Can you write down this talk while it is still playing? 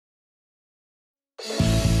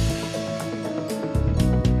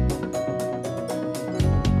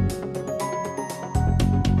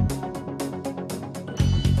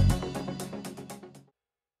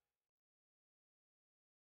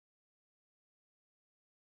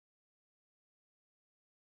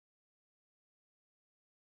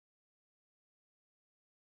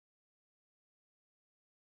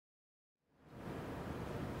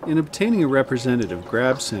In obtaining a representative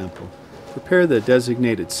grab sample, prepare the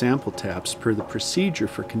designated sample taps per the procedure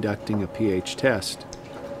for conducting a pH test.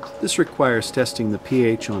 This requires testing the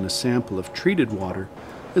pH on a sample of treated water,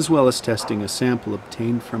 as well as testing a sample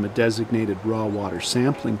obtained from a designated raw water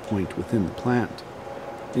sampling point within the plant.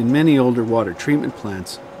 In many older water treatment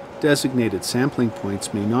plants, designated sampling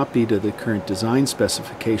points may not be to the current design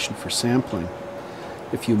specification for sampling.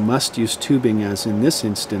 If you must use tubing, as in this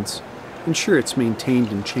instance, ensure it's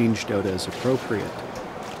maintained and changed out as appropriate.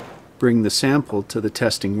 Bring the sample to the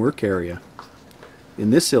testing work area.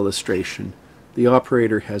 In this illustration, the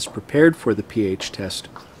operator has prepared for the pH test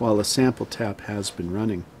while a sample tap has been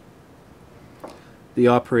running. The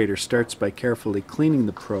operator starts by carefully cleaning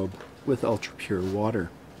the probe with ultra-pure water.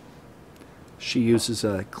 She uses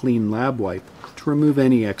a clean lab wipe to remove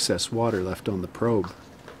any excess water left on the probe.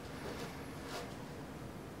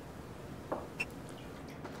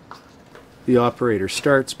 The operator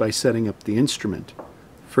starts by setting up the instrument,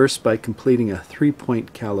 first by completing a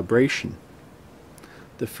 3-point calibration.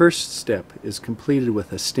 The first step is completed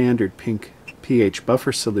with a standard pink pH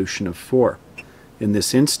buffer solution of 4. In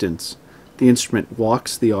this instance, the instrument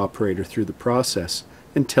walks the operator through the process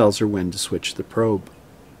and tells her when to switch the probe.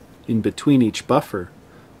 In between each buffer,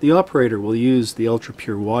 the operator will use the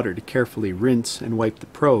ultra-pure water to carefully rinse and wipe the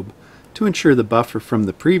probe to ensure the buffer from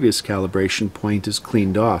the previous calibration point is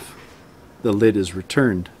cleaned off. The lid is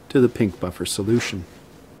returned to the pink buffer solution.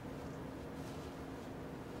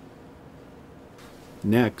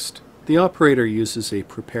 Next, the operator uses a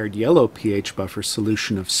prepared yellow pH buffer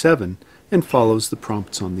solution of 7 and follows the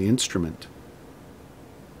prompts on the instrument.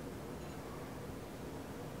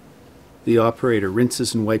 The operator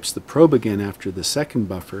rinses and wipes the probe again after the second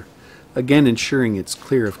buffer, again ensuring it's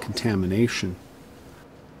clear of contamination.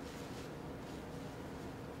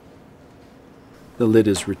 The lid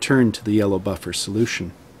is returned to the yellow buffer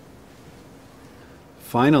solution.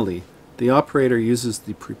 Finally, the operator uses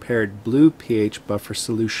the prepared blue pH buffer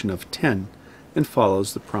solution of 10 and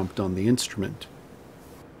follows the prompt on the instrument.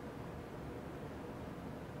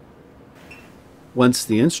 Once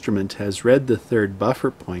the instrument has read the third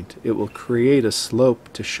buffer point, it will create a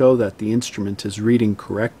slope to show that the instrument is reading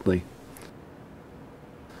correctly.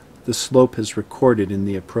 The slope is recorded in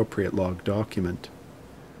the appropriate log document.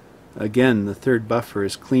 Again, the third buffer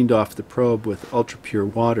is cleaned off the probe with ultra-pure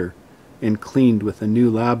water and cleaned with a new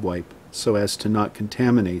lab wipe so as to not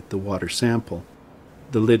contaminate the water sample.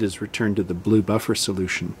 The lid is returned to the blue buffer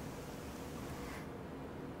solution.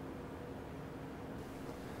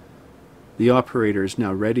 The operator is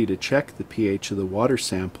now ready to check the pH of the water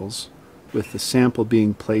samples, with the sample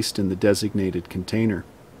being placed in the designated container.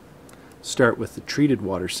 Start with the treated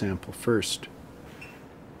water sample first.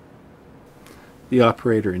 The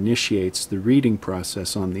operator initiates the reading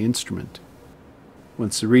process on the instrument.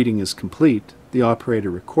 Once the reading is complete, the operator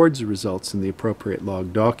records the results in the appropriate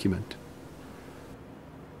log document.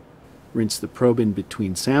 Rinse the probe in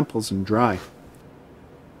between samples and dry.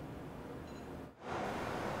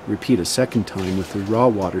 Repeat a second time with the raw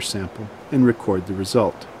water sample and record the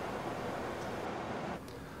result.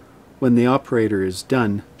 When the operator is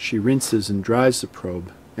done, she rinses and dries the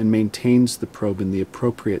probe and maintains the probe in the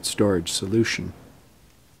appropriate storage solution.